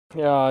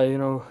Yeah,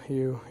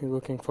 you're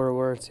looking for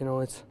words.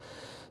 It's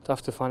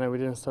tough to find it. We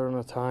didn't start on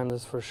a time,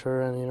 that's for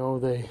sure,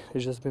 and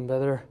it's just been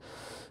better.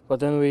 But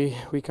then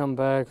we come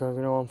back.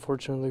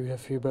 Unfortunately, we have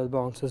a few bad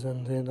bounces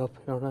and they end up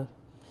in our net.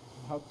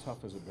 How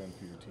tough has it been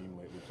for your team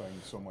lately, playing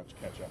so much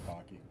catch-up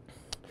hockey?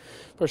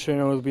 For sure,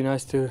 it would be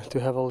nice to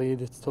have a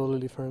lead. It's totally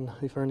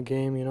different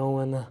game,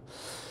 and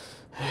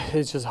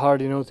it's just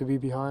hard, to be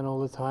behind all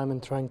the time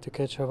and trying to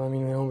catch up. I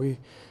mean, we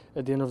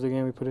at the end of the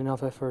game we put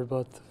enough effort,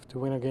 but to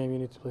win a game you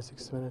need to play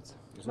 60 minutes.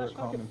 Is there a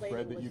common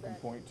thread that you can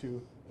point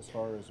to as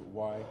far as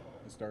why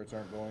the starts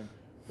aren't going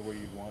the way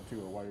you'd want to,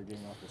 or why you're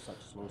getting off to such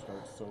slow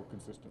starts so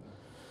consistently?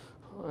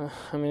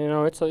 I mean,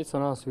 it's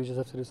on us. We just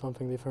have to do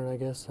something different, I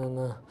guess,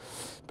 and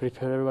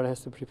prepare. Everybody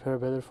has to prepare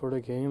better for the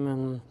game,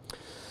 and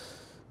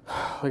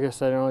like I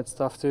said, it's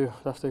tough to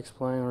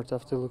explain or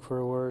tough to look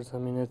for words. I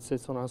mean, it's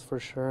on us for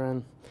sure,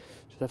 and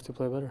just have to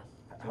play better.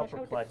 How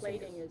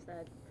deflating is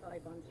that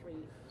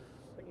 5-on-3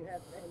 when you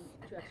have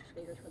two extra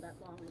skaters for that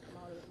long and come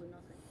out of it with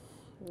nothing?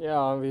 Yeah,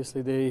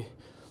 obviously the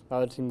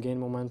other team gained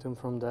momentum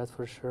from that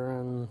for sure,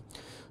 and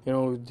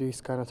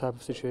these kind of type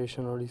of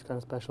situation or these kind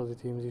of specialty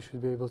teams, you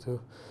should be able to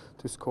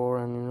score.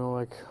 And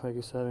like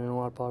you said,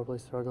 our power play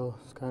struggle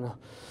is kind of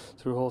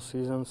through the whole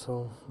season,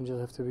 so we just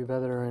have to be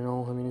better. I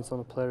mean, it's on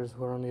the players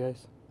who are on the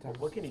ice.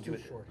 What can you do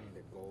with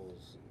shorthanded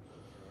goals?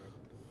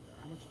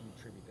 How much do you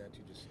attribute that to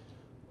just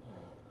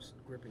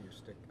gripping your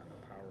stick on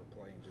the power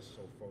play and just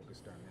so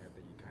focused on that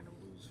that you kind of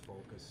lose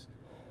focus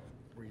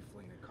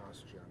briefly and it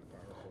costs you on the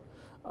power play?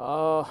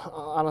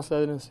 Honestly, I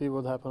didn't see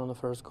what happened on the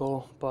first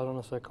goal, but on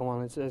the second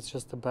one, it's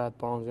just a bad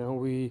bounce.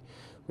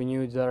 We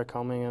knew they were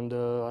coming, and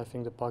I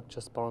think the puck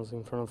just bounced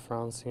in front of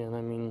Francie, and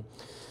I mean,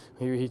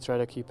 he tried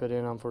to keep it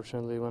in.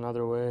 Unfortunately, went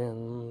other way,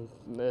 and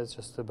it's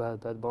just a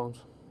bad bounce.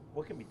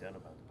 What can be done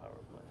about the power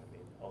play? I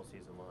mean, all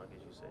season long,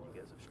 as you said,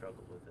 you guys have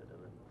struggled with it, and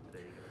then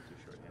today you got 2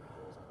 shorthanded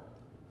goals on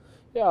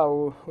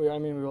it.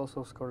 Yeah, we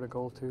also scored a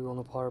goal too on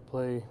the power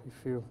play.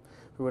 If we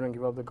wouldn't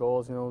give up the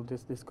goals,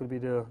 this could be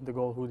the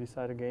goal who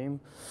decide a game.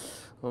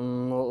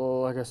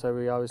 Like I said,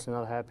 we're obviously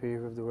not happy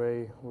with the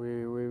way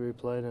we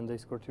played, and they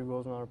scored 2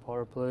 goals on our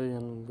power play,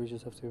 and we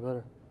just have to be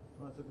better.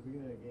 Well, at the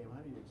beginning of the game,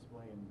 how do you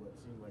explain what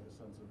seemed like a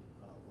sense of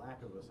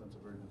lack of a sense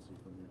of urgency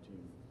from your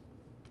team?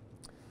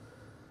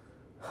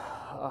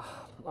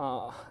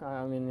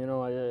 I mean,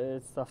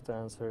 it's tough to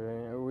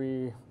answer.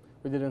 We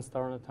didn't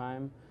start on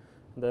time.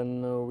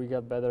 Then we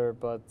got better,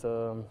 but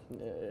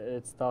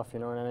it's tough,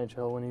 in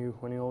NHL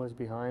when you're always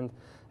behind.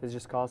 It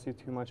just costs you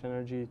too much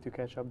energy to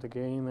catch up the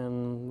game,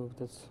 and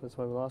that's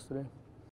why we lost today.